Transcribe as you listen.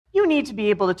need to be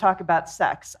able to talk about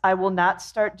sex. I will not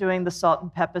start doing the Salt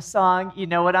and Pepper song. You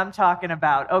know what I'm talking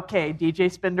about. Okay,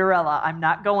 DJ Spinderella, I'm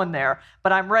not going there,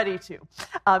 but I'm ready to.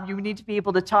 You need to be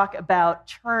able to talk about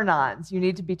turn-ons. You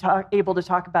need to be able to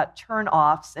talk about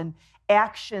turn-offs and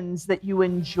actions that you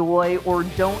enjoy or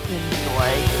don't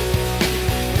enjoy.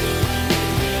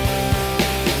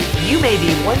 You may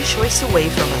be one choice away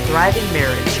from a thriving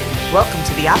marriage. Welcome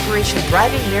to the Operation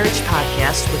Thriving Marriage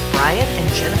podcast with Brian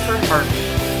and Jennifer Harvey.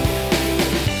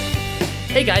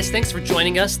 Hey guys, thanks for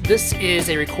joining us. This is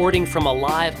a recording from a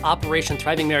live Operation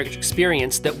Thriving Marriage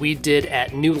experience that we did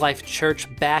at New Life Church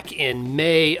back in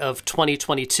May of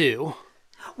 2022.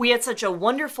 We had such a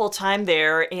wonderful time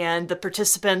there, and the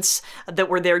participants that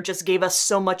were there just gave us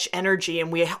so much energy,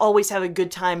 and we always have a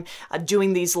good time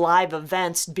doing these live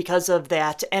events because of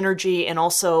that energy, and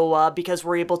also because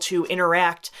we're able to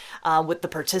interact with the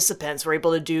participants. We're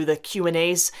able to do the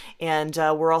Q&As, and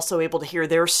we're also able to hear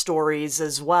their stories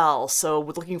as well. So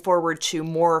we're looking forward to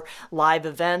more live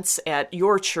events at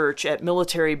your church, at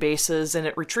military bases, and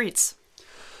at retreats.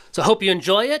 So I hope you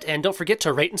enjoy it, and don't forget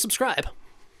to rate and subscribe.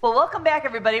 Well, welcome back,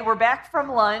 everybody. We're back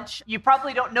from lunch. You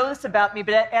probably don't know this about me,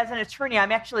 but as an attorney,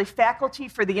 I'm actually faculty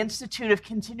for the Institute of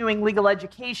Continuing Legal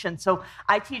Education. So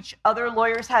I teach other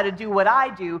lawyers how to do what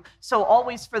I do. So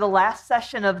always for the last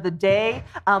session of the day,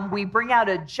 we bring out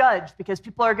a judge because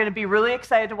people are going to be really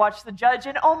excited to watch the judge.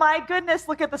 And oh my goodness,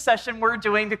 look at the session we're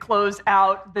doing to close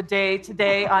out the day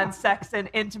today on sex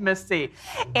and intimacy.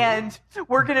 And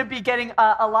we're going to be getting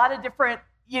a lot of different,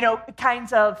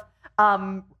 kinds of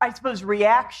I suppose,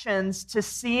 reactions to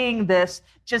seeing this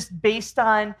just based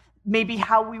on maybe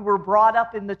how we were brought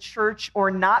up in the church or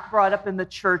not brought up in the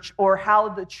church or how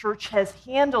the church has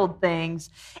handled things.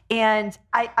 And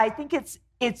I think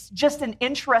it's just an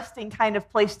interesting kind of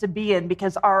place to be in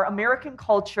because our American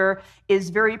culture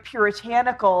is very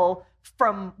puritanical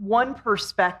from one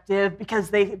perspective because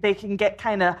they can get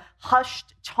kind of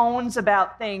hushed tones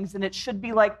about things and it should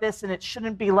be like this and it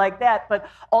shouldn't be like that. But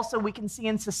also we can see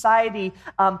in society,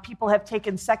 people have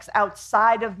taken sex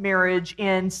outside of marriage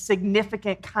in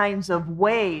significant kinds of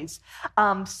ways.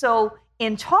 So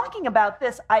in talking about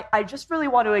this, I just really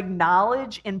want to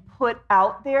acknowledge and put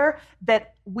out there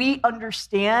that we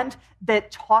understand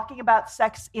that talking about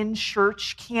sex in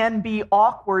church can be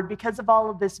awkward because of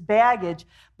all of this baggage.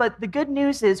 But the good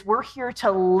news is we're here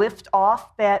to lift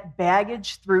off that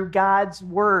baggage through God's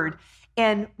word.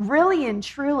 And really and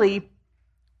truly,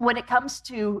 when it comes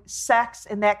to sex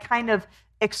and that kind of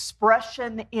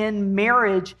expression in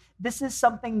marriage, this is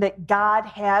something that God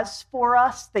has for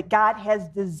us, that God has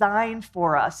designed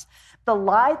for us. The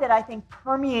lie that I think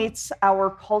permeates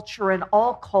our culture and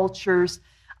all cultures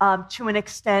to an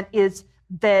extent is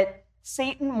that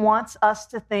Satan wants us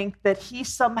to think that he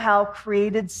somehow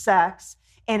created sex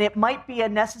and it might be a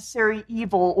necessary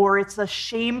evil or it's a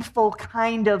shameful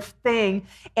kind of thing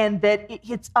and that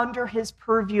it's under his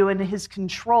purview and his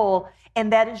control.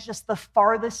 And that is just the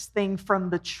farthest thing from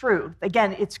the truth.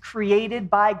 Again, it's created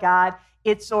by God.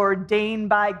 It's ordained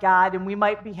by God. And we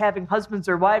might be having husbands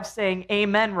or wives saying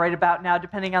amen right about now,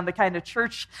 depending on the kind of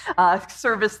church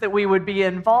service that we would be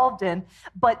involved in.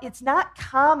 But it's not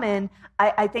common,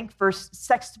 I think, for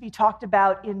sex to be talked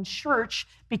about in church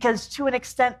because to an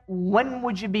extent, when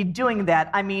would you be doing that?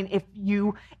 I mean, if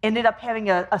you ended up having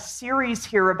a series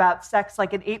here about sex,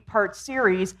 like an 8-part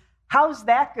series, how's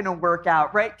that going to work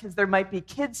out, right? Because there might be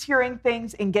kids hearing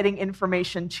things and getting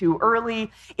information too early.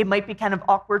 It might be kind of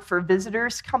awkward for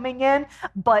visitors coming in,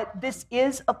 but this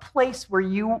is a place where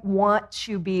you want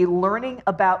to be learning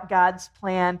about God's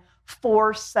plan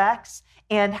for sex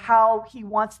and how he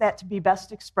wants that to be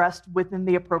best expressed within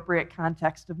the appropriate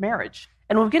context of marriage.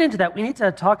 And when we get into that, we need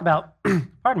to talk about,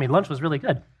 pardon me, lunch was really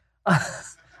good.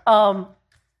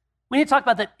 We need to talk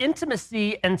about that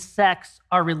intimacy and sex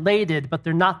are related, but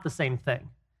they're not the same thing.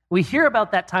 We hear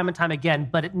about that time and time again,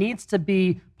 but it needs to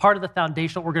be part of the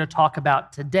foundation we're going to talk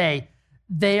about today.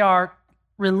 They are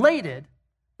related,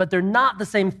 but they're not the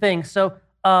same thing. So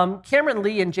Cameron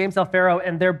Lee and James Alfaro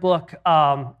in their book,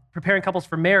 Preparing Couples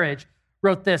for Marriage,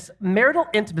 wrote this: marital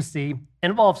intimacy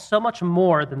involves so much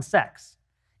more than sex.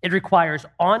 It requires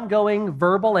ongoing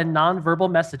verbal and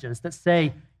nonverbal messages that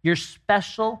say, you're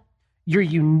special, you're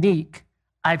unique.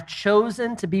 I've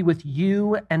chosen to be with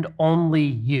you and only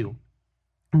you.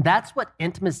 And that's what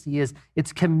intimacy is.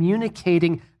 It's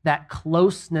communicating that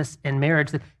closeness in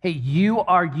marriage that, hey, you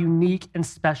are unique and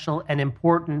special and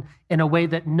important in a way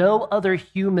that no other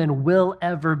human will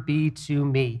ever be to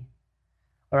me.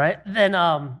 All right? Then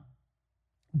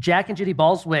Jack and Judy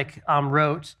Balswick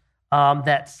wrote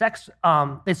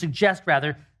that they suggest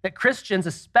that Christians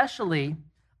especially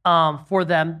for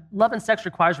them, love and sex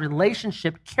requires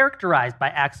relationship characterized by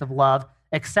acts of love,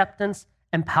 acceptance,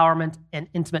 empowerment, and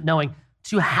intimate knowing.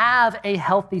 To have a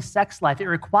healthy sex life, it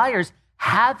requires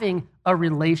having a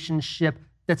relationship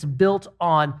that's built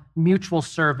on mutual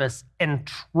service and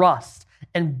trust,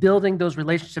 and building those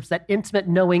relationships, that intimate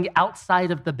knowing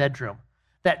outside of the bedroom,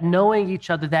 that knowing each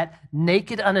other, that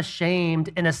naked,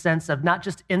 unashamed, in a sense of not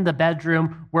just in the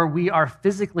bedroom where we are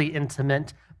physically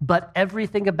intimate, but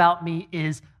everything about me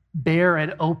is bare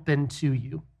and open to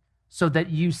you, so that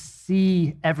you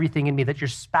see everything in me, that your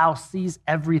spouse sees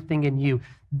everything in you.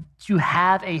 To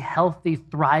have a healthy,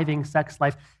 thriving sex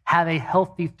life, have a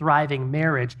healthy, thriving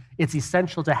marriage, it's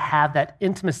essential to have that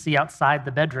intimacy outside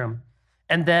the bedroom.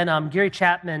 And then Gary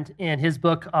Chapman, in his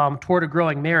book, Toward a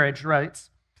Growing Marriage, writes,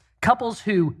 couples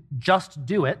who just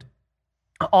do it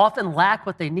often lack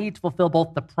what they need to fulfill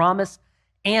both the promise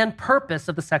and purpose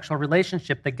of the sexual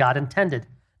relationship that God intended.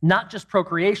 Not just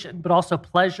procreation, but also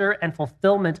pleasure and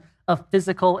fulfillment of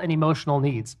physical and emotional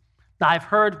needs. Now, I've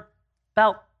heard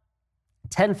about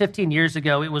 10, 15 years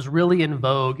ago, it was really in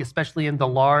vogue, especially in the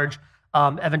large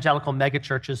evangelical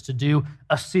megachurches, to do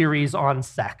a series on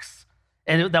sex.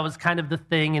 And that was kind of the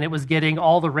thing, and it was getting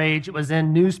all the rage. It was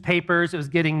in newspapers. It was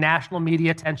getting national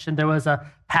media attention. There was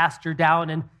a pastor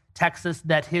down in Texas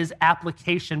that his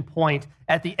application point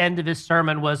at the end of his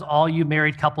sermon was, all you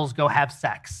married couples go have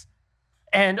sex.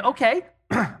 And okay,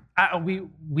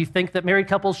 we think that married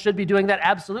couples should be doing that,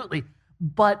 absolutely.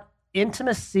 But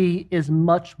intimacy is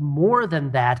much more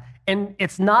than that. And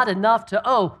it's not enough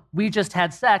to, we just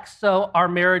had sex, so our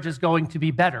marriage is going to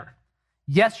be better.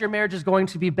 Yes, your marriage is going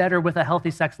to be better with a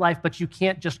healthy sex life, but you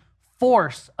can't just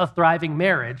force a thriving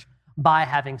marriage by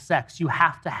having sex. You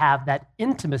have to have that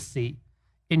intimacy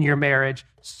in your marriage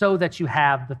so that you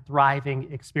have the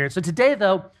thriving experience. So today,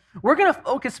 though, we're going to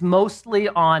focus mostly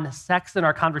on sex in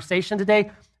our conversation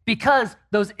today, because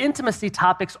those intimacy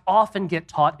topics often get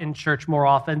taught in church more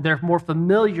often. They're more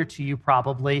familiar to you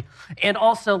probably. And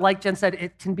also, like Jen said,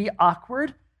 it can be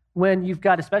awkward when you've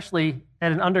got, especially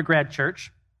at an undergrad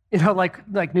church,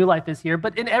 like New Life is here,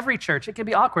 but in every church, it can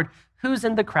be awkward. Who's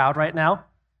in the crowd right now?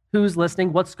 Who's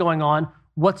listening? What's going on?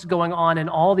 What's going on in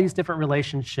all these different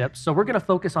relationships? So we're going to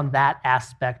focus on that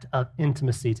aspect of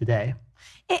intimacy today.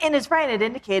 And as Brian had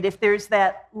indicated, if there's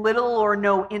that little or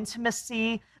no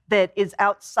intimacy that is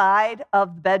outside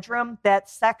of the bedroom, that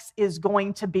sex is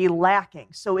going to be lacking.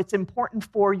 So it's important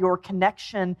for your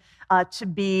connection to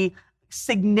be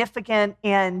significant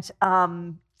and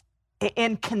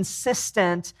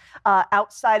consistent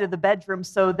outside of the bedroom,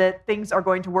 so that things are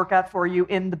going to work out for you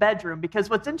in the bedroom. Because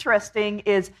what's interesting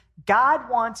is God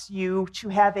wants you to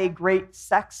have a great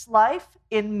sex life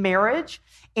in marriage,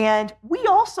 and we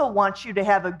also want you to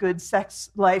have a good sex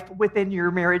life within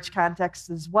your marriage context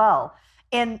as well.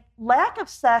 And lack of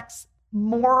sex,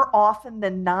 more often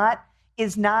than not,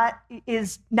 is not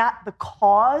the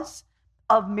cause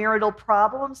of marital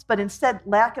problems, but instead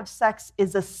lack of sex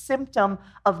is a symptom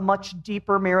of much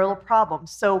deeper marital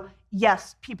problems. So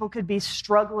yes, people could be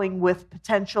struggling with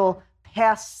potential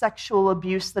past sexual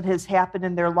abuse that has happened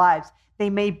in their lives. They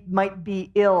might be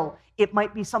ill. It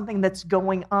might be something that's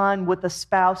going on with a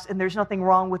spouse, and there's nothing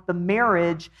wrong with the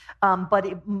marriage, but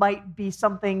it might be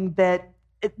something that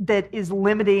is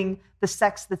limiting the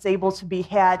sex that's able to be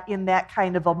had in that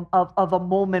kind of a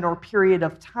moment or period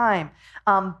of time.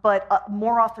 But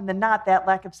more often than not, that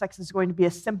lack of sex is going to be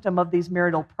a symptom of these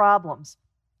marital problems.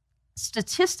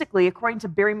 Statistically, according to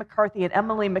Barry McCarthy and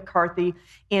Emily McCarthy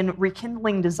in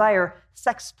Rekindling Desire,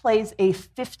 sex plays a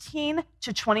 15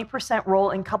 to 20% role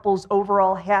in couples'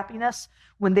 overall happiness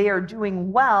when they are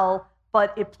doing well,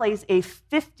 but it plays a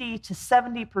 50 to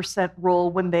 70% role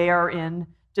when they are in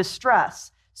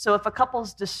distress. So if a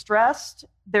couple's distressed,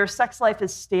 their sex life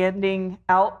is standing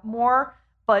out more,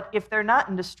 but if they're not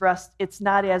in distress, it's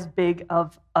not as big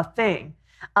of a thing.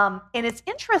 And it's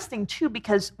interesting too,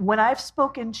 because when I've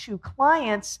spoken to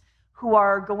clients who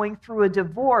are going through a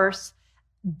divorce,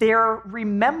 they're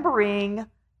remembering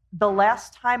the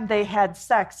last time they had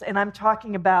sex, and I'm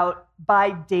talking about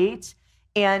by date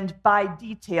and by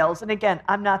details. And again,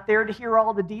 I'm not there to hear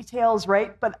all the details,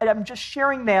 right? But I'm just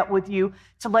sharing that with you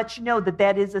to let you know that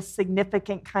that is a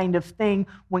significant kind of thing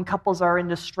when couples are in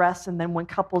distress, and then when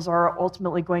couples are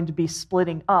ultimately going to be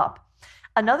splitting up.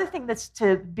 Another thing that's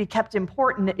to be kept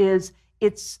important is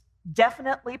it's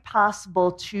definitely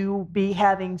possible to be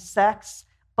having sex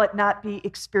but not be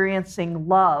experiencing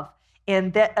love.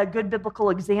 And that a good biblical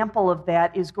example of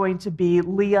that is going to be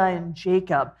Leah and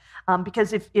Jacob.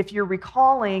 Because if you're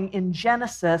recalling in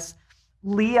Genesis,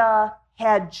 Leah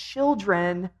had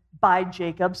children by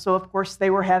Jacob, so of course they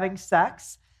were having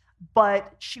sex.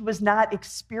 but she was not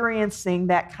experiencing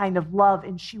that kind of love,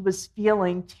 and she was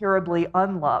feeling terribly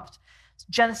unloved.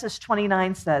 Genesis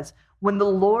 29 says, when the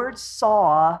Lord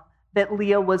saw that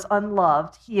Leah was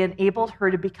unloved, he enabled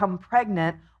her to become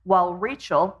pregnant, while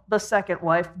Rachel, the second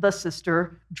wife, the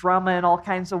sister, drama in all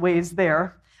kinds of ways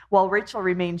there, while Rachel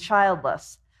remained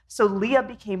childless. So Leah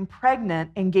became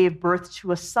pregnant and gave birth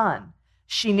to a son.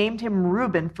 She named him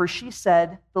Reuben, for she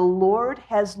said, the Lord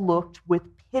has looked with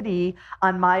pity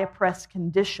on my oppressed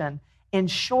condition, and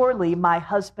surely my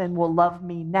husband will love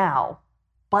me now.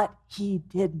 But he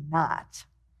did not.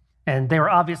 And they were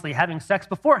obviously having sex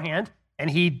beforehand, and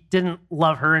he didn't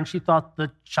love her, and she thought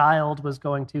the child was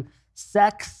going to.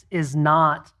 Sex is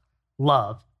not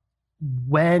love.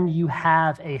 When you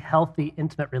have a healthy,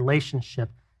 intimate relationship,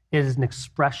 it is an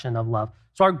expression of love.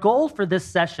 So our goal for this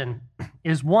session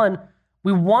is, one,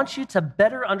 we want you to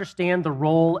better understand the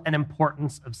role and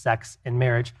importance of sex in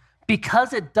marriage.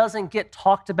 Because it doesn't get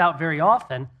talked about very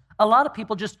often, a lot of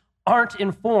people just aren't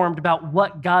informed about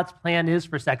what God's plan is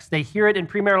for sex. They hear it in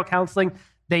premarital counseling.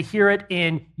 They hear it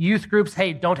in youth groups.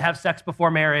 Hey, don't have sex before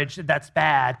marriage. That's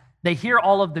bad. They hear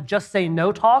all of the just say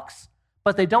no talks,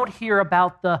 but they don't hear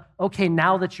about the, okay,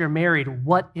 now that you're married,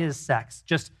 what is sex?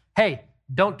 Just, hey,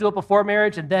 don't do it before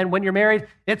marriage, and then when you're married,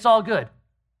 it's all good.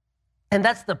 And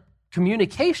that's the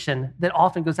communication that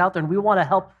often goes out there, and we want to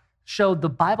help show the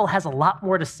Bible has a lot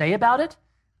more to say about it,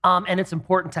 and it's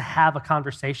important to have a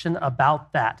conversation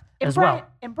about that as well.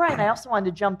 And Brian, I also wanted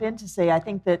to jump in to say, I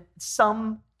think that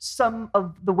some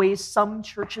of the ways some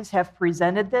churches have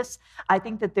presented this, I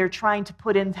think that they're trying to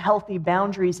put in healthy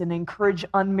boundaries and encourage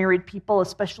unmarried people,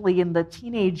 especially in the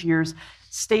teenage years,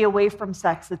 stay away from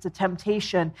sex. It's a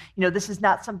temptation. You know, this is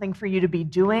not something for you to be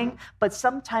doing. But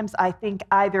sometimes I think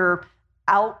either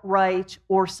outright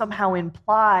or somehow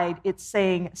implied, it's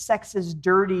saying sex is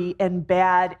dirty and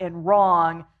bad and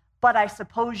wrong, but I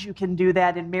suppose you can do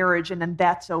that in marriage and then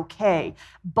that's okay.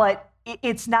 But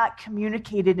it's not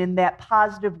communicated in that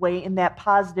positive way, in that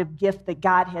positive gift that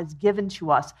God has given to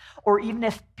us. Or even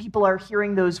if people are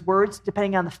hearing those words,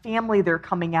 depending on the family they're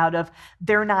coming out of,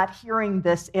 they're not hearing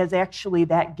this as actually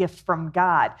that gift from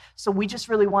God. So we just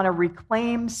really want to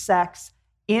reclaim sex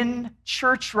in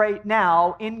church right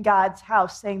now, in God's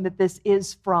house, saying that this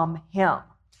is from Him.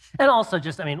 And also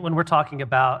just, I mean, when we're talking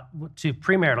about to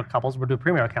premarital couples, we're doing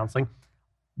premarital counseling,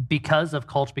 because of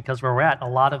culture, because where we're at, a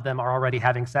lot of them are already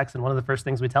having sex, and one of the first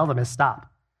things we tell them is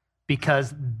stop.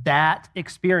 Because that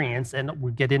experience, and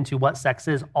we'll get into what sex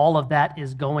is, all of that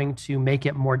is going to make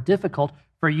it more difficult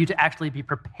for you to actually be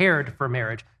prepared for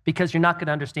marriage, because you're not going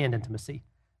to understand intimacy,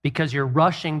 because you're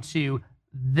rushing to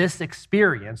this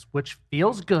experience, which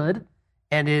feels good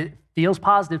and it feels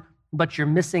positive, but you're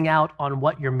missing out on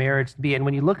what your marriage to be. And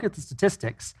when you look at the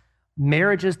statistics,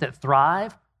 marriages that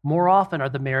thrive more often are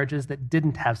the marriages that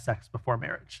didn't have sex before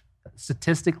marriage.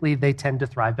 Statistically, they tend to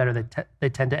thrive better. They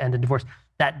tend to end in divorce.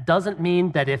 That doesn't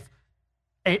mean that if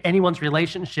anyone's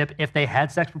relationship, if they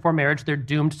had sex before marriage, they're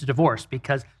doomed to divorce,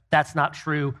 because that's not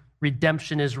true.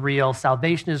 Redemption is real.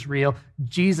 Salvation is real.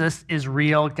 Jesus is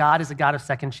real. God is a God of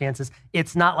second chances.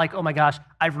 It's not like, oh my gosh,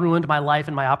 I've ruined my life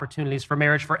and my opportunities for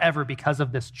marriage forever because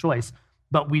of this choice.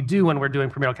 But we do, when we're doing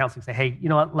premarital counseling, say, hey, you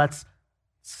know what, let's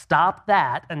stop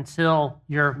that until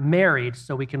you're married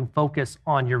so we can focus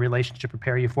on your relationship,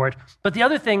 prepare you for it. But the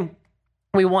other thing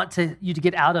we want you to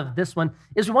get out of this one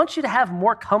is we want you to have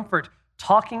more comfort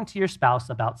talking to your spouse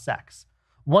about sex.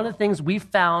 One of the things we've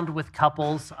found with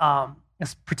couples,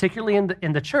 particularly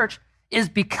in the church, is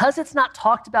because it's not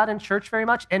talked about in church very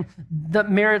much and the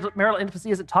marital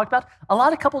intimacy isn't talked about, a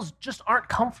lot of couples just aren't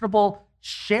comfortable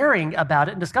sharing about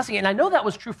it and discussing it. And I know that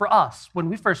was true for us when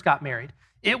we first got married.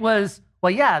 It was,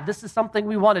 well, yeah, this is something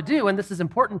we want to do and this is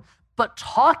important, but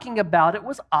talking about it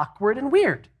was awkward and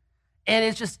weird.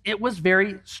 And it was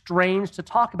very strange to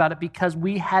talk about it because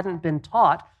we hadn't been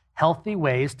taught healthy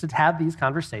ways to have these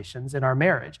conversations in our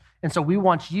marriage. And so we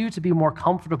want you to be more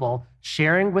comfortable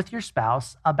sharing with your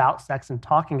spouse about sex and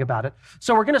talking about it.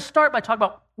 So we're going to start by talking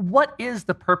about what is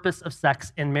the purpose of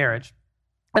sex in marriage.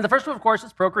 And the first one, of course,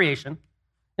 is procreation.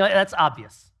 You know, that's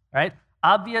obvious, right?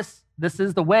 Obvious. This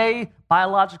is the way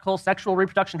biological sexual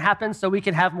reproduction happens so we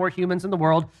can have more humans in the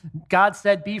world. God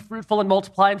said, be fruitful and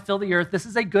multiply and fill the earth. This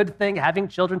is a good thing. Having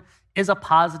children is a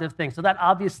positive thing. So that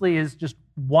obviously is just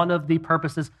one of the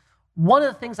purposes. One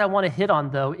of the things I want to hit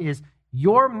on, though, is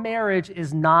your marriage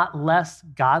is not less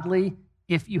godly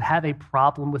if you have a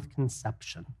problem with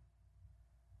conception.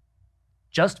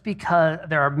 Just because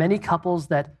there are many couples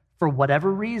that, for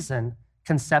whatever reason,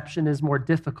 conception is more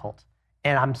difficult.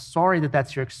 And I'm sorry that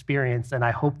that's your experience, and I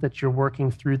hope that you're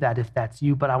working through that if that's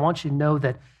you. But I want you to know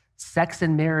that sex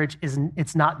in marriage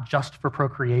it's not just for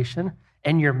procreation,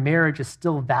 and your marriage is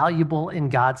still valuable in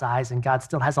God's eyes, and God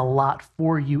still has a lot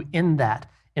for you in that.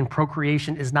 And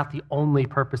procreation is not the only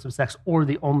purpose of sex or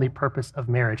the only purpose of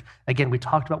marriage. Again, we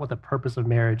talked about what the purpose of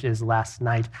marriage is last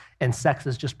night, and sex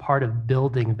is just part of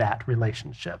building that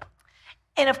relationship.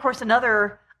 And of course,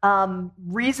 another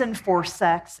reason for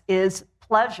sex is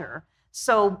pleasure.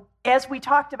 So as we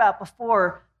talked about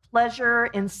before, pleasure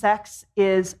in sex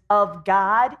is of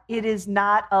God. It is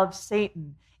not of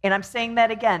Satan. And I'm saying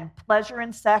that again, pleasure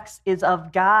in sex is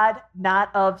of God, not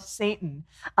of Satan.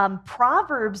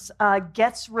 Proverbs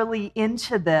gets really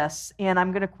into this, and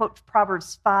I'm going to quote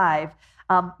Proverbs 5.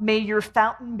 May your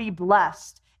fountain be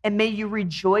blessed, and may you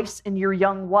rejoice in your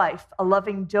young wife, a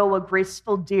loving doe, a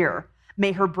graceful deer.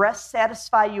 May her breast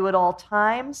satisfy you at all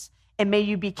times, and may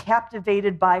you be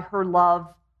captivated by her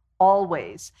love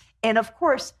always. And of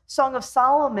course, Song of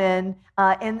Solomon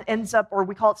ends up, or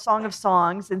we call it Song of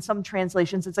Songs in some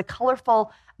translations. It's a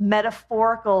colorful,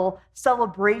 metaphorical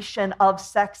celebration of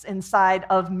sex inside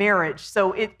of marriage.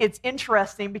 So it's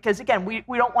interesting because, again,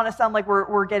 we don't want to sound like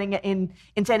we're getting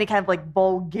into any kind of like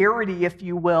vulgarity, if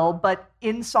you will, but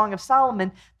in Song of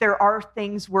Solomon, there are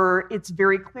things where it's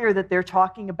very clear that they're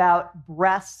talking about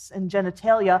breasts and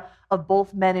genitalia of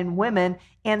both men and women.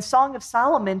 And Song of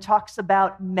Solomon talks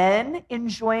about men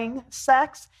enjoying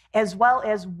sex as well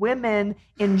as women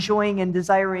enjoying and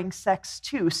desiring sex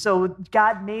too. So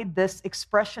God made this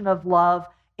expression of love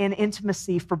and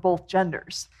intimacy for both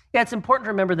genders. Yeah, it's important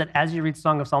to remember that as you read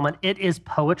Song of Solomon, it is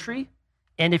poetry.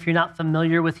 And if you're not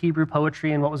familiar with Hebrew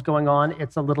poetry and what was going on,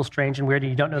 it's a little strange and weird and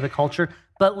you don't know the culture.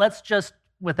 But let's just,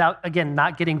 without, again,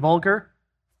 not getting vulgar,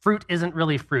 fruit isn't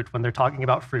really fruit when they're talking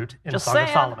about fruit in Song of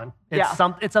Solomon.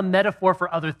 It's a metaphor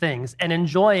for other things, and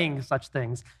enjoying such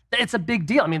things. It's a big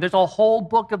deal. I mean, there's a whole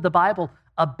book of the Bible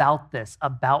about this,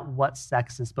 about what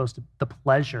sex is supposed to, the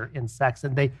pleasure in sex,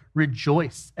 and they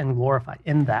rejoice and glorify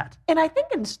in that. And I think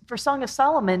for Song of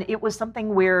Solomon, it was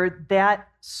something where that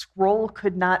scroll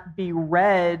could not be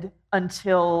read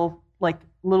until like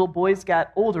little boys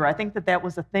got older. I think that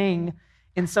was a thing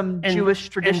in some Jewish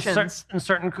traditions. In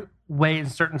certain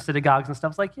ways, certain synagogues and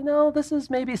stuff, it's like, this is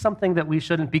maybe something that we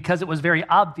shouldn't, because it was very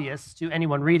obvious to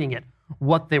anyone reading it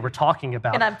what they were talking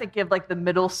about. And I'm thinking of like the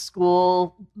middle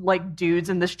school, like dudes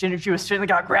in this Jewish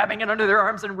synagogue grabbing it under their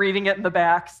arms and reading it in the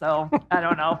back. So I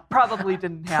don't know. Probably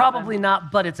didn't happen. Probably not,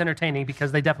 but it's entertaining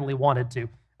because they definitely wanted to.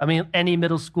 I mean, any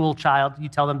middle school child, you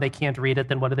tell them they can't read it,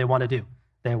 then what do they want to do?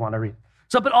 They want to read it.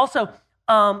 So, but also,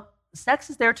 sex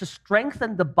is there to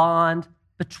strengthen the bond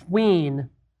between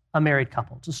a married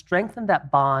couple, to strengthen that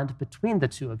bond between the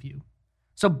two of you.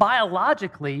 So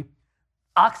biologically,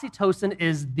 oxytocin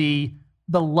is the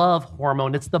love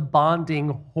hormone. It's the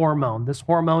bonding hormone. This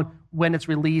hormone, when it's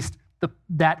released,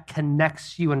 that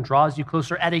connects you and draws you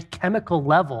closer at a chemical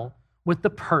level with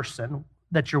the person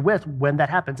that you're with when that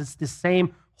happens. It's the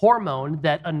same hormone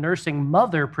that a nursing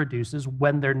mother produces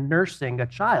when they're nursing a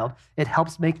child. It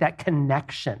helps make that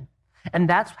connection. And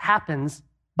that happens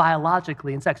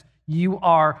biologically in sex. You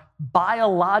are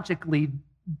biologically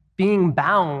being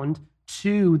bound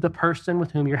to the person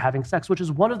with whom you're having sex, which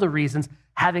is one of the reasons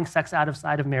having sex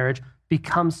outside of marriage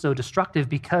becomes so destructive,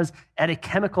 because at a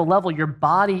chemical level, your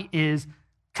body is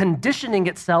conditioning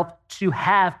itself to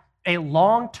have a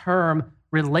long-term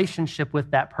relationship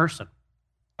with that person.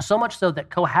 So much so that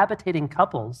cohabitating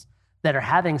couples that are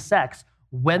having sex,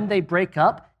 when they break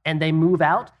up and they move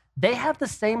out, they have the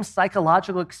same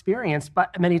psychological experience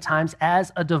many times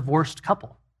as a divorced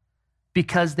couple,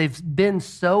 because they've been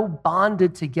so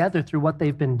bonded together through what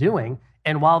they've been doing.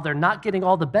 And while they're not getting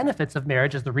all the benefits of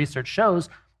marriage, as the research shows,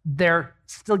 they're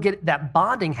still get that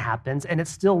bonding happens, and it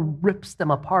still rips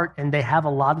them apart, and they have a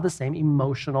lot of the same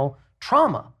emotional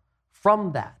trauma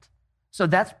from that. So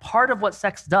that's part of what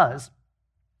sex does.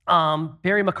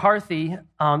 Barry McCarthy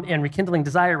in Rekindling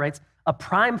Desire writes, a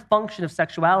prime function of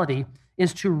sexuality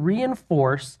is to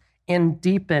reinforce and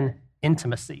deepen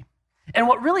intimacy. And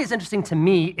what really is interesting to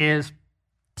me is,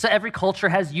 so every culture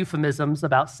has euphemisms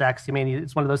about sex. I mean,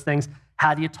 it's one of those things,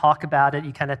 how do you talk about it?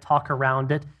 You kind of talk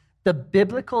around it. The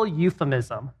biblical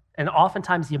euphemism, and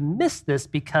oftentimes you miss this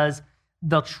because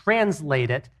they'll translate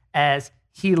it as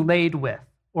he laid with,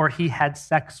 or he had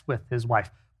sex with his wife.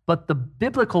 But the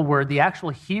biblical word, the actual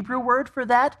Hebrew word for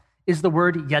that, is the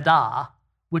word yada,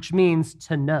 which means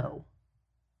to know.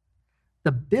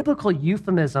 The biblical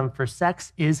euphemism for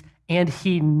sex is, and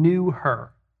he knew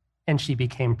her, and she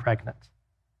became pregnant.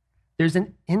 There's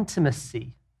an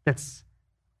intimacy that's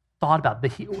thought about. The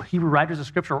Hebrew writers of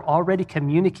Scripture are already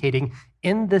communicating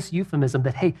in this euphemism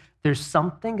that, hey, there's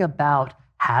something about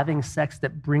having sex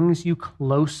that brings you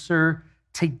closer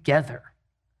together.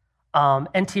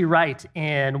 N.T. Wright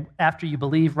in After You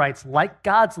Believe writes, like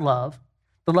God's love,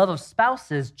 the love of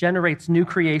spouses generates new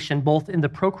creation, both in the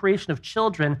procreation of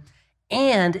children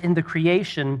and in the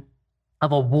creation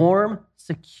of a warm,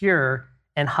 secure,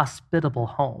 and hospitable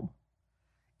home.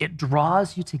 It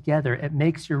draws you together. It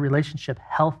makes your relationship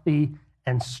healthy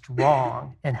and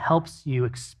strong and helps you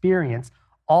experience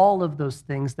all of those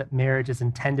things that marriage is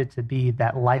intended to be,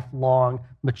 that lifelong,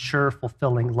 mature,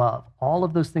 fulfilling love. All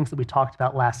of those things that we talked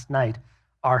about last night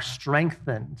are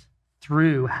strengthened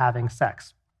through having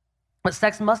sex. But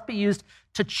sex must be used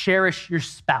to cherish your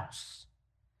spouse.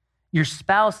 Your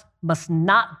spouse must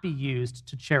not be used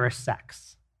to cherish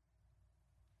sex.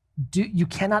 You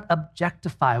cannot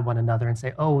objectify one another and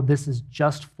say, oh, this is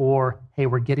just for, hey,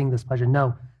 we're getting this pleasure.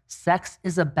 No, sex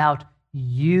is about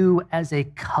you as a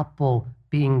couple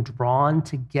being drawn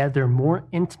together more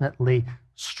intimately,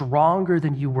 stronger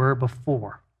than you were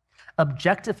before.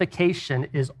 Objectification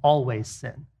is always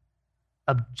sin.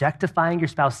 Objectifying your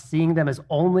spouse, seeing them as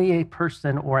only a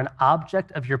person or an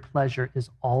object of your pleasure is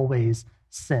always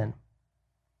sin.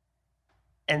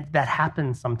 And that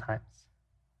happens sometimes.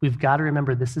 We've got to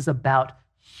remember this is about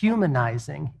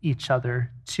humanizing each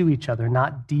other to each other,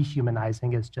 not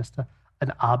dehumanizing as just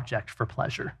an object for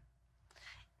pleasure.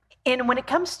 And when it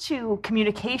comes to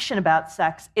communication about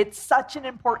sex, it's such an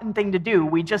important thing to do.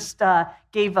 We just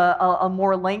gave a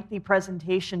more lengthy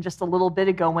presentation just a little bit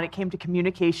ago when it came to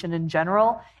communication in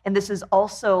general. And this is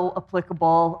also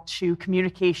applicable to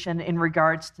communication in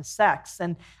regards to sex.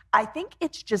 And I think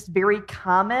it's just very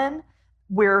common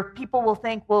where people will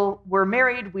think, well, we're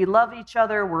married, we love each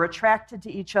other, we're attracted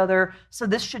to each other, so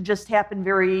this should just happen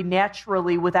very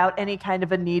naturally without any kind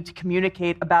of a need to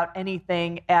communicate about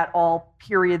anything at all,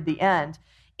 period, the end.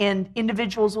 And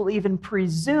individuals will even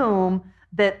presume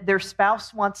that their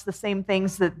spouse wants the same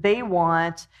things that they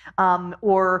want,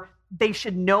 or they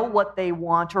should know what they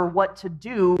want or what to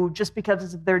do just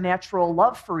because of their natural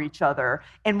love for each other.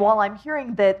 And while I'm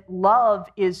hearing that love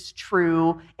is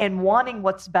true and wanting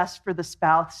what's best for the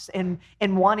spouse and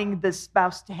wanting the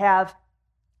spouse to have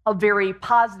a very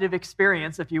positive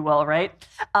experience, if you will, right?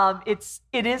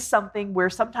 It is something where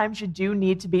sometimes you do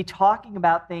need to be talking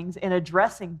about things and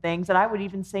addressing things. And I would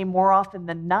even say more often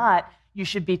than not, you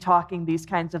should be talking these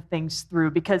kinds of things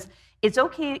through, because it's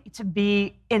okay to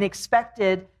be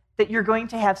expected that you're going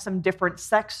to have some different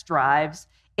sex drives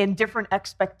and different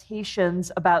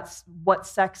expectations about what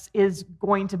sex is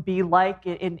going to be like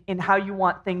and how you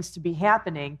want things to be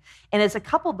happening. And as a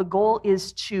couple, the goal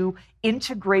is to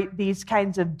integrate these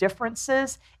kinds of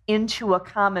differences into a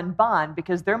common bond,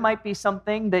 because there might be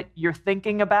something that you're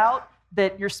thinking about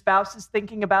that your spouse is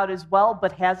thinking about as well,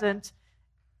 but hasn't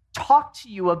talked to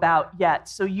you about yet.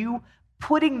 So you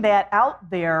putting that out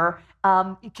there,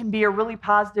 it can be a really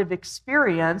positive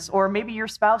experience, or maybe your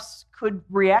spouse could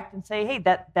react and say, hey,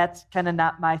 that's kind of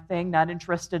not my thing, not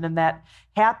interested in that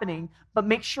happening. But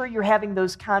make sure you're having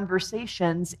those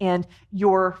conversations and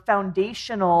your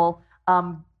foundational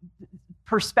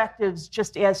perspectives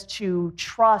just as to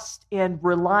trust and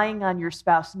relying on your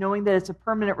spouse, knowing that it's a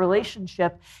permanent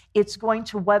relationship. It's going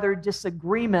to weather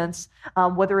disagreements,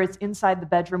 whether it's inside the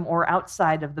bedroom or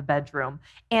outside of the bedroom.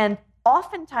 And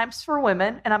oftentimes for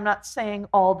women, and I'm not saying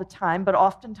all the time, but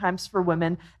oftentimes for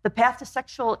women, the path to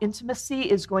sexual intimacy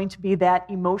is going to be that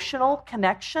emotional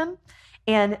connection.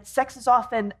 And sex is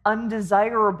often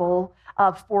undesirable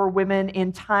for women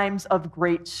in times of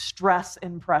great stress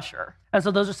and pressure. And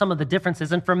so those are some of the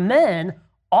differences. And for men,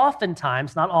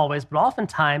 oftentimes, not always, but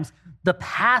oftentimes, the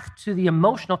path to the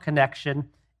emotional connection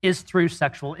is through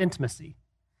sexual intimacy.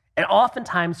 And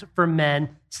oftentimes for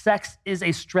men, sex is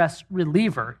a stress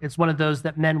reliever. It's one of those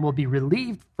that men will be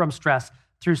relieved from stress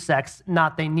through sex,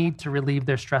 not they need to relieve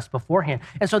their stress beforehand.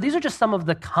 And so these are just some of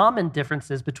the common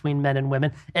differences between men and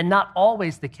women, and not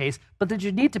always the case, but that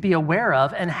you need to be aware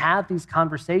of and have these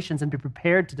conversations and be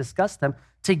prepared to discuss them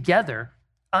together.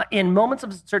 In moments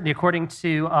of uncertainty, according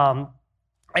to,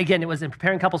 again, it was in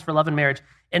Preparing Couples for Love and Marriage,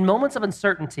 in moments of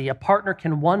uncertainty, a partner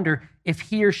can wonder if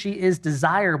he or she is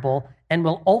desirable and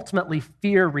will ultimately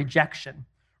fear rejection.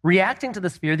 Reacting to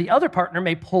this fear, the other partner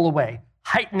may pull away,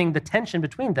 heightening the tension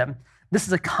between them. This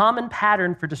is a common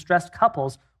pattern for distressed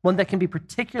couples, one that can be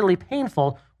particularly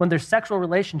painful when their sexual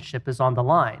relationship is on the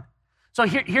line. So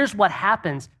here's what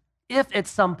happens if at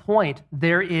some point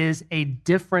there is a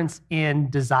difference in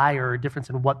desire, or a difference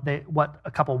in what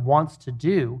a couple wants to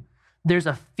do. There's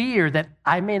a fear that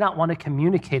I may not want to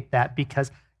communicate that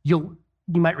because you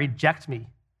might reject me.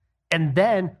 And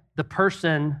then the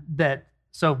person that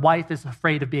So wife is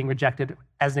afraid of being rejected.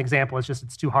 As an example,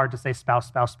 it's too hard to say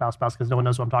spouse, because no one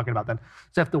knows what I'm talking about then.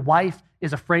 So if the wife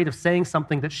is afraid of saying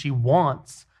something that she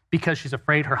wants because she's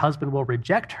afraid her husband will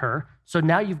reject her, so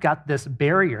now you've got this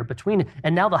barrier between it.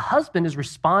 And now the husband is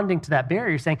responding to that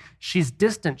barrier, saying, she's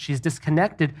distant, she's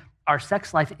disconnected. Our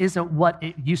sex life isn't what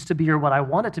it used to be or what I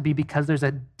want it to be because there's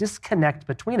a disconnect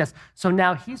between us. So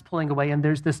now he's pulling away, and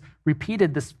there's this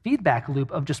feedback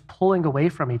loop of just pulling away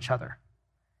from each other.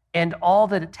 And all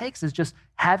that it takes is just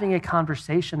having a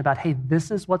conversation about, hey,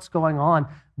 this is what's going on.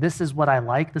 This is what I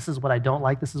like. This is what I don't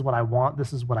like. This is what I want.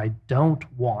 This is what I don't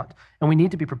want. And we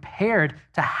need to be prepared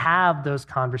to have those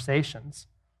conversations.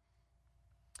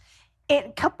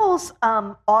 And couples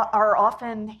are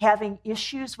often having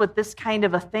issues with this kind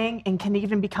of a thing and can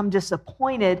even become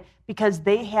disappointed because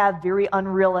they have very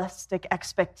unrealistic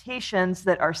expectations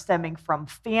that are stemming from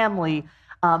family,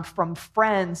 from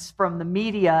friends, from the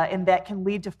media, and that can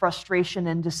lead to frustration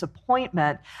and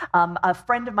disappointment. A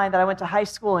friend of mine that I went to high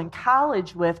school and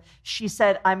college with, she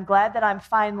said, I'm glad that I'm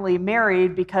finally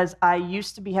married because I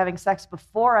used to be having sex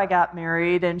before I got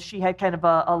married, and she had kind of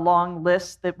a long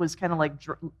list that was kind of like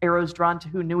arrows drawn to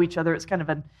who knew each other. It's kind of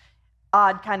an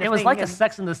odd kind of thing. It was like a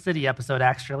Sex and the City episode,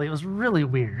 actually. It was really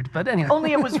weird, but anyway.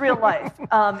 Only it was real life,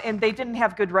 and they didn't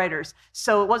have good writers,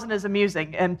 so it wasn't as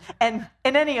amusing. And in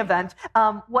any event,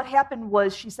 what happened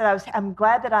was she said, I'm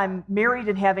glad that I'm married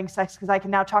and having sex because I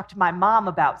can now talk to my mom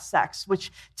about sex,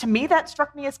 which to me that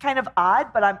struck me as kind of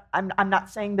odd, but I'm not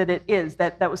saying that it is.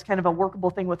 That was kind of a workable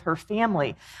thing with her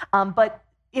family. But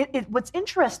what's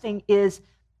interesting is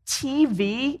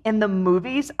TV and the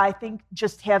movies, I think,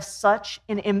 just have such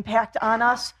an impact on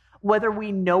us, whether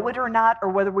we know it or not, or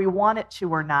whether we want it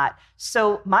to or not.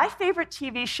 So my favorite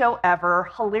TV show ever,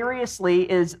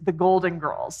 hilariously, is The Golden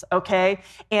Girls, okay?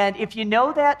 And if you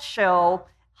know that show,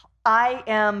 I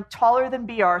am taller than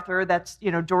B. Arthur. That's,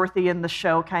 Dorothy in the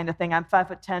show kind of thing. I'm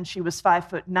 5'10", she was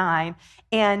 5'9".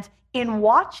 And in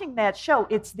watching that show,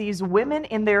 it's these women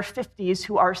in their 50s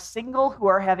who are single, who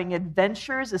are having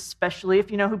adventures, especially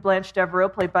if you know who Blanche Devereaux,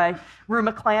 played by Rue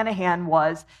McClanahan,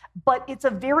 was. But it's a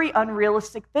very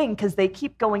unrealistic thing because they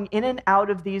keep going in and out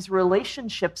of these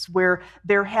relationships where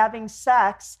they're having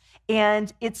sex,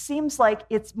 and it seems like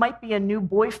it might be a new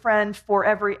boyfriend for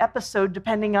every episode,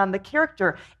 depending on the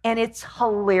character. And it's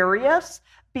hilarious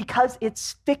because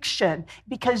it's fiction.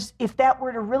 Because if that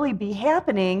were to really be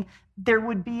happening, there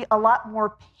would be a lot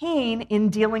more pain in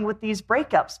dealing with these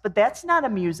breakups, but that's not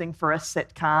amusing for a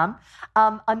sitcom.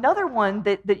 Another one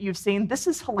that you've seen, this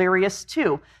is hilarious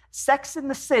too, Sex and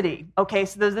the City. Okay,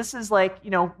 so this is like,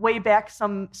 way back,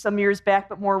 some years back,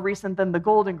 but more recent than The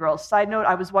Golden Girls. Side note,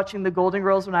 I was watching The Golden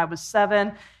Girls when I was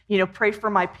 7. Pray for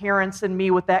my parents and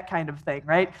me with that kind of thing,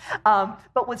 right?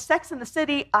 But with Sex and the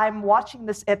City, I'm watching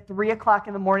this at 3 o'clock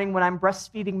in the morning when I'm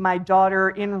breastfeeding my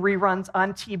daughter in reruns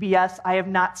on TBS. I have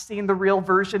not seen the real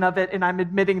version of it, and I'm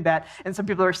admitting that. And some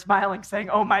people are smiling, saying,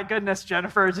 oh my goodness,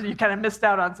 Jennifer, you kind of missed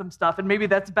out on some stuff. And maybe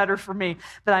that's better for me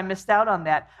that I missed out on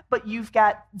that. But you've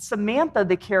got Samantha,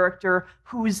 the character,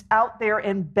 who's out there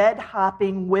and bed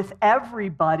hopping with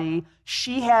everybody.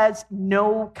 She has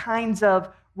no kinds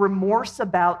of remorse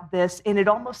about this, and it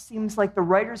almost seems like the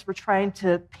writers were trying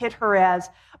to pit her as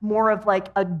more of like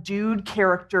a dude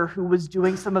character who was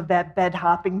doing some of that bed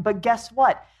hopping. But guess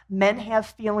what? Men have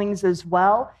feelings as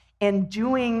well, and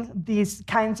doing these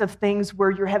kinds of things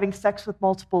where you're having sex with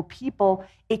multiple people,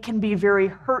 it can be very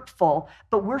hurtful.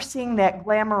 But we're seeing that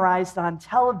glamorized on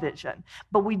television.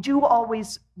 But we do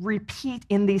always repeat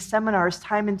in these seminars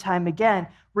time and time again,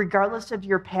 regardless of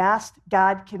your past,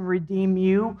 God can redeem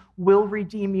you, will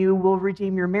redeem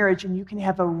your marriage, and you can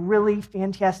have a really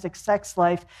fantastic sex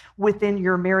life within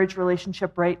your marriage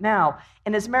relationship right now.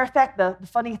 And as a matter of fact, the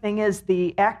funny thing is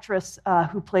the actress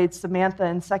who played Samantha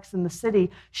in Sex and the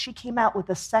City, she came out with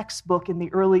a sex book in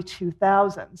the early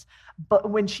 2000s.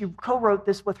 But when she co-wrote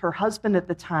this with her husband at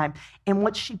the time, and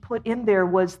what she put in there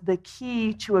was the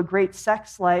key to a great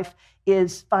sex life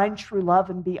is find true love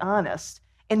and be honest.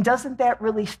 And doesn't that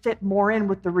really fit more in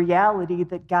with the reality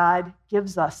that God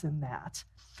gives us in that?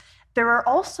 There are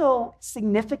also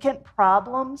significant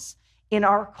problems in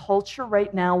our culture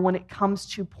right now when it comes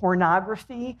to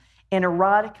pornography and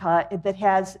erotica that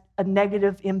has a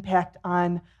negative impact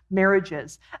on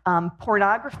marriages.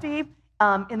 Pornography,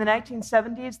 in the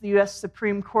 1970s, the U.S.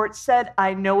 Supreme Court said,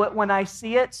 I know it when I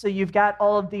see it. So you've got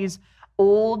all of these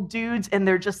old dudes and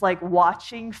they're just like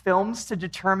watching films to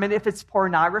determine if it's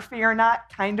pornography or not.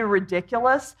 Kind of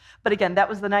ridiculous. But again, that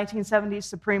was the 1970s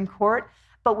Supreme Court.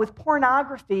 But with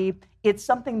pornography, it's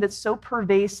something that's so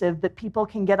pervasive that people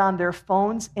can get on their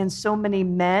phones, and so many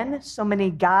men, so many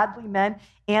godly men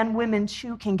and women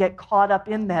too, can get caught up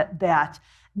in that.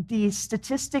 The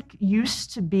statistic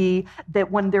used to be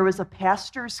that when there was a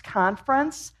pastor's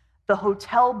conference, the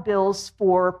hotel bills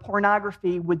for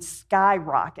pornography would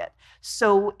skyrocket.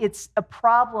 So it's a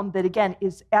problem that, again,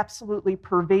 is absolutely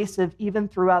pervasive even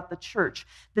throughout the church.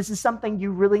 This is something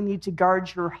you really need to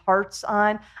guard your hearts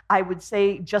on. I would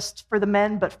say just for the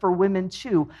men, but for women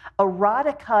too.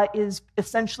 Erotica is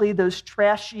essentially those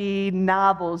trashy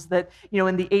novels that,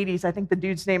 in the 80s, I think the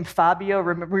dude's named Fabio.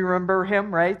 Remember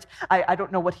him, right? I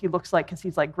don't know what he looks like because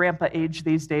he's like grandpa age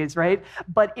these days, right?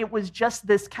 But it was just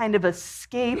this kind of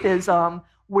escapism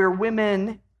where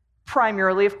women,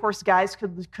 primarily, of course, guys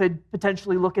could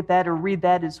potentially look at that or read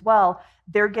that as well.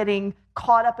 They're getting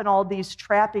caught up in all these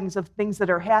trappings of things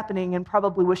that are happening and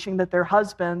probably wishing that their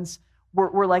husbands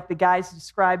were like the guys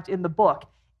described in the book.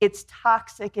 It's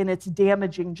toxic and it's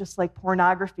damaging, just like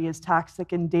pornography is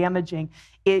toxic and damaging.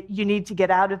 You need to get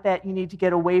out of that. You need to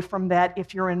get away from that.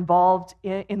 If you're involved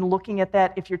in looking at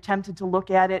that, if you're tempted to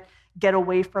look at it, get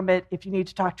away from it. If you need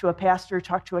to talk to a pastor,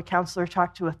 talk to a counselor,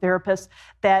 talk to a therapist.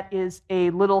 That is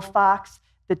a little fox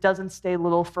that doesn't stay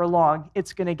little for long.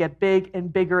 It's going to get big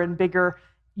and bigger and bigger.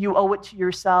 You owe it to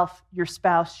yourself, your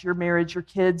spouse, your marriage, your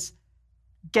kids.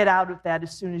 Get out of that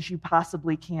as soon as you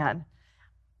possibly can.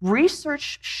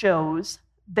 Research shows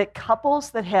that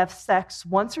couples that have sex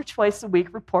once or twice a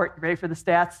week report, you ready for the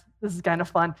stats? This is kind of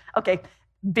fun. Okay,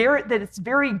 that it's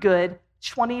very good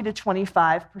 20 to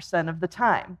 25% of the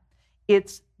time.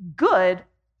 It's good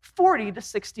 40 to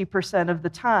 60% of the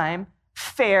time.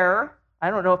 Fair, I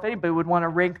don't know if anybody would want to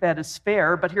rank that as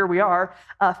fair, but here we are,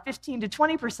 15 to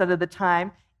 20% of the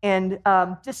time, and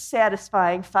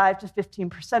dissatisfying 5 to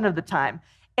 15% of the time.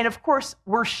 And of course,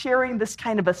 we're sharing this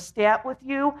kind of a stat with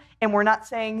you, and we're not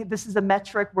saying this is a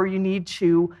metric where you need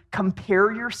to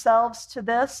compare yourselves to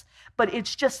this, but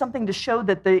it's just something to show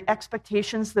that the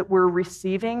expectations that we're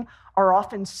receiving are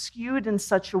often skewed in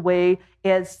such a way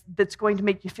as that's going to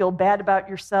make you feel bad about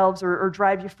yourselves or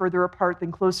drive you further apart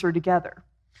than closer together.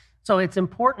 So it's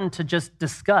important to just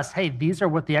discuss, hey, these are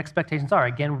what the expectations are.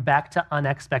 Again, we're back to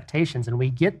unexpectations, and we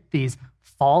get these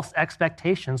false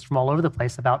expectations from all over the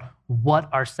place about what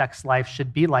our sex life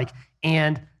should be like.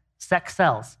 And sex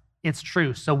sells. It's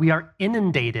true. So we are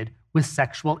inundated with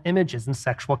sexual images and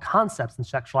sexual concepts and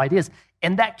sexual ideas,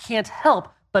 and that can't help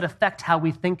but affect how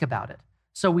we think about it.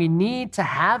 So we need to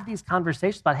have these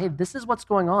conversations about, hey, this is what's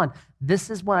going on.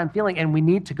 This is what I'm feeling. And we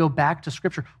need to go back to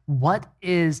Scripture. What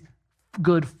is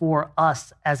good for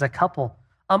us as a couple?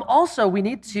 Also, we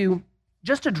need to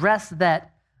just address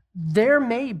that there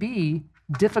may be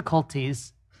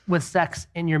difficulties with sex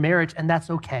in your marriage, and that's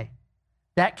okay.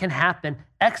 That can happen.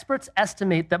 Experts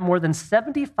estimate that more than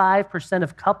 75%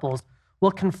 of couples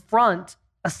will confront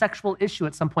a sexual issue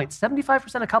at some point.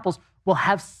 75% of couples will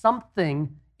have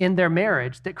something in their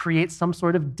marriage that creates some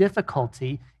sort of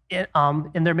difficulty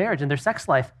in their marriage, in their sex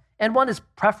life. And one is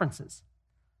preferences.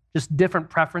 Just different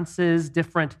preferences,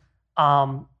 different,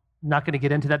 not going to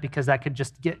get into that because that could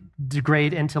just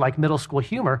degrade into like middle school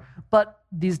humor, but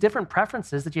these different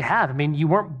preferences that you have. I mean, you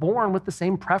weren't born with the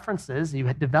same preferences. You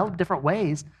had developed different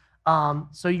ways.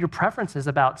 So your preferences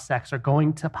about sex are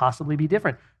going to possibly be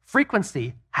different.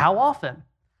 Frequency, how often?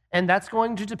 And that's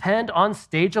going to depend on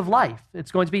stage of life.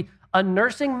 It's going to be a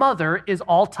nursing mother is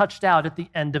all touched out at the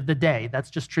end of the day. That's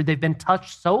just true. They've been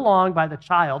touched so long by the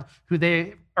child who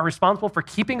they are responsible for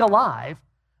keeping alive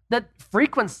that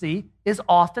frequency is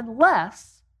often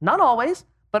less, not always,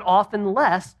 but often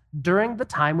less during the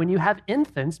time when you have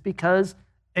infants because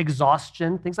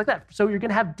exhaustion, things like that. So you're going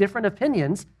to have different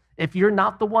opinions. If you're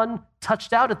not the one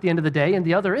touched out at the end of the day and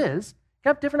the other is, you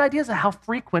have different ideas of how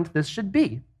frequent this should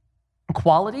be.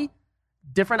 Quality,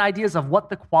 different ideas of what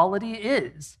the quality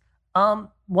is.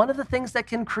 One of the things that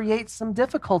can create some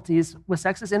difficulties with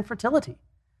sex is infertility.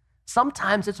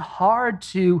 Sometimes it's hard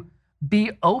to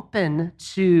be open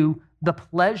to the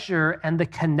pleasure and the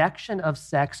connection of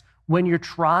sex when you're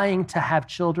trying to have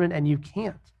children and you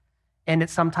can't. And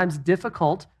it's sometimes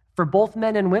difficult for both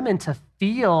men and women to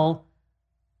feel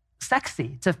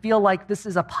sexy, to feel like this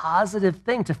is a positive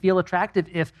thing, to feel attractive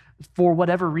if, for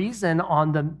whatever reason,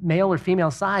 on the male or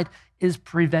female side is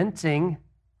preventing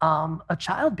a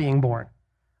child being born.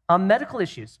 Medical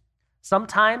issues.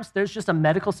 Sometimes there's just a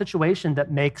medical situation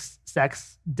that makes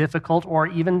sex difficult or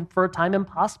even for a time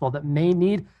impossible that may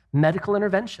need medical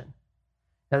intervention.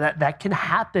 Now that can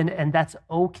happen and that's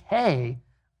okay,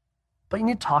 but you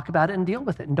need to talk about it and deal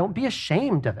with it. And don't be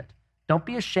ashamed of it. Don't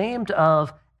be ashamed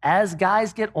of, as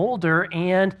guys get older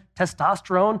and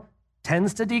testosterone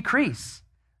tends to decrease.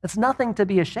 It's nothing to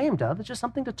be ashamed of. It's just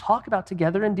something to talk about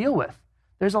together and deal with.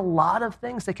 There's a lot of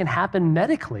things that can happen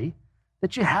medically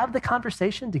that you have the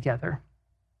conversation together.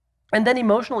 And then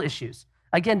emotional issues.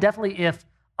 Again, definitely if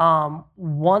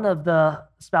one of the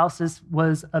spouses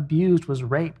was abused, was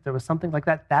raped, there was something like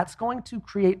that, that's going to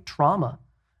create trauma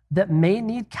that may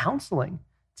need counseling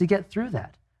to get through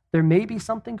that. There may be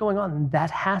something going on and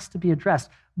that has to be addressed,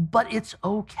 but it's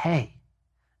okay.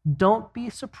 Don't be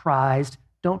surprised,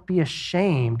 don't be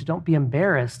ashamed, don't be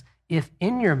embarrassed if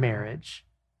in your marriage,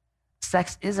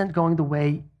 sex isn't going the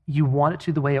way you want it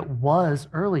to, the way it was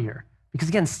earlier. Because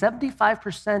again,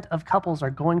 75% of couples are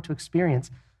going to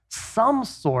experience some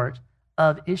sort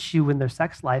of issue in their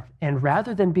sex life. And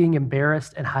rather than being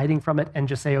embarrassed and hiding from it and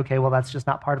just say, okay, well, that's just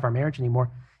not part of our marriage anymore,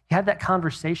 you have that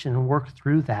conversation and work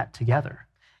through that together.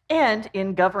 And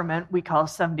in government, we call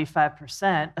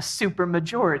 75% a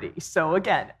supermajority. So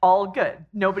again, all good.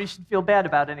 Nobody should feel bad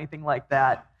about anything like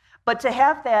that. But to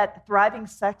have that thriving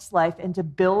sex life and to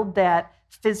build that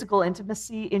physical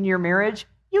intimacy in your marriage,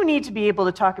 you need to be able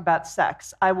to talk about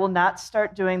sex. I will not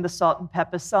start doing the Salt and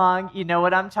Pepper song. You know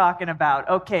what I'm talking about.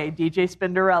 Okay, DJ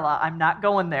Spinderella, I'm not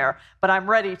going there, but I'm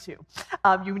ready to.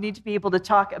 You need to be able to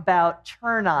talk about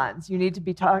turn-ons. You need to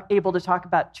be able to talk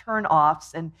about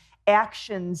turn-offs and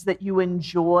actions that you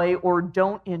enjoy or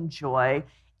don't enjoy.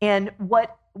 And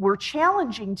what we're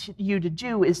challenging you to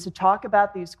do is to talk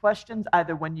about these questions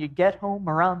either when you get home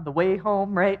or on the way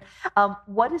home, right?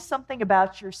 What is something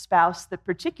about your spouse that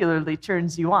particularly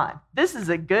turns you on? This is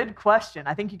a good question.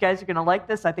 I think you guys are going to like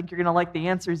this. I think you're going to like the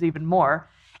answers even more.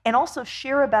 And also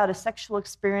share about a sexual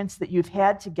experience that you've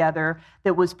had together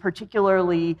that was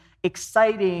particularly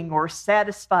exciting or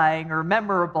satisfying or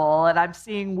memorable. And I'm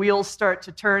seeing wheels start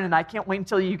to turn, and I can't wait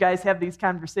until you guys have these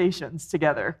conversations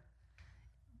together.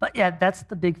 But yeah, that's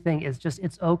the big thing is just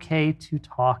it's okay to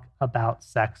talk about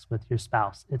sex with your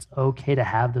spouse. It's okay to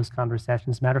have those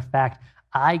conversations. Matter of fact,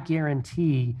 I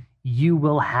guarantee you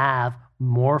will have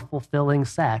more fulfilling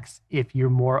sex if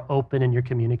you're more open in your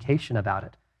communication about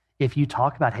it. If you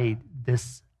talk about, hey,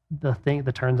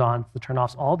 the turns-ons, the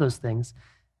turn-offs, all those things,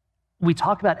 we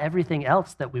talk about everything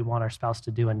else that we want our spouse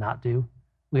to do and not do.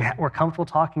 We're comfortable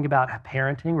talking about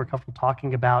parenting. We're comfortable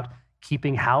talking about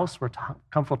keeping house. We're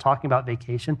comfortable talking about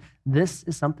vacation. This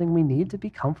is something we need to be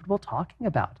comfortable talking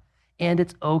about. And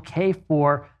it's okay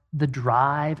for the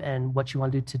drive and what you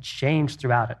want to do to change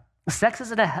throughout it. Sex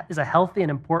is a healthy and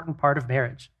important part of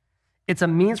marriage. It's a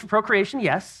means for procreation,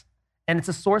 yes, and it's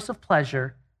a source of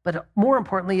pleasure, but more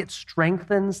importantly, it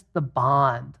strengthens the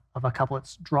bond of a couple.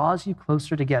 It draws you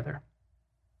closer together.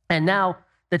 And now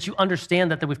that you understand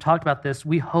that we've talked about this,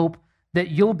 we hope that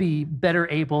you'll be better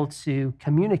able to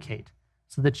communicate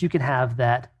so that you can have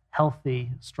that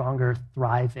healthy, stronger,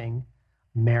 thriving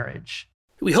marriage.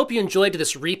 We hope you enjoyed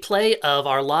this replay of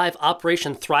our live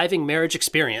Operation Thriving Marriage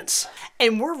experience.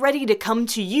 And we're ready to come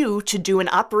to you to do an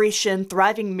Operation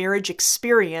Thriving Marriage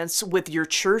experience with your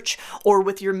church or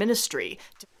with your ministry.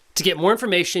 To get more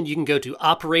information, you can go to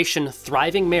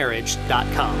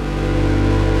OperationThrivingMarriage.com.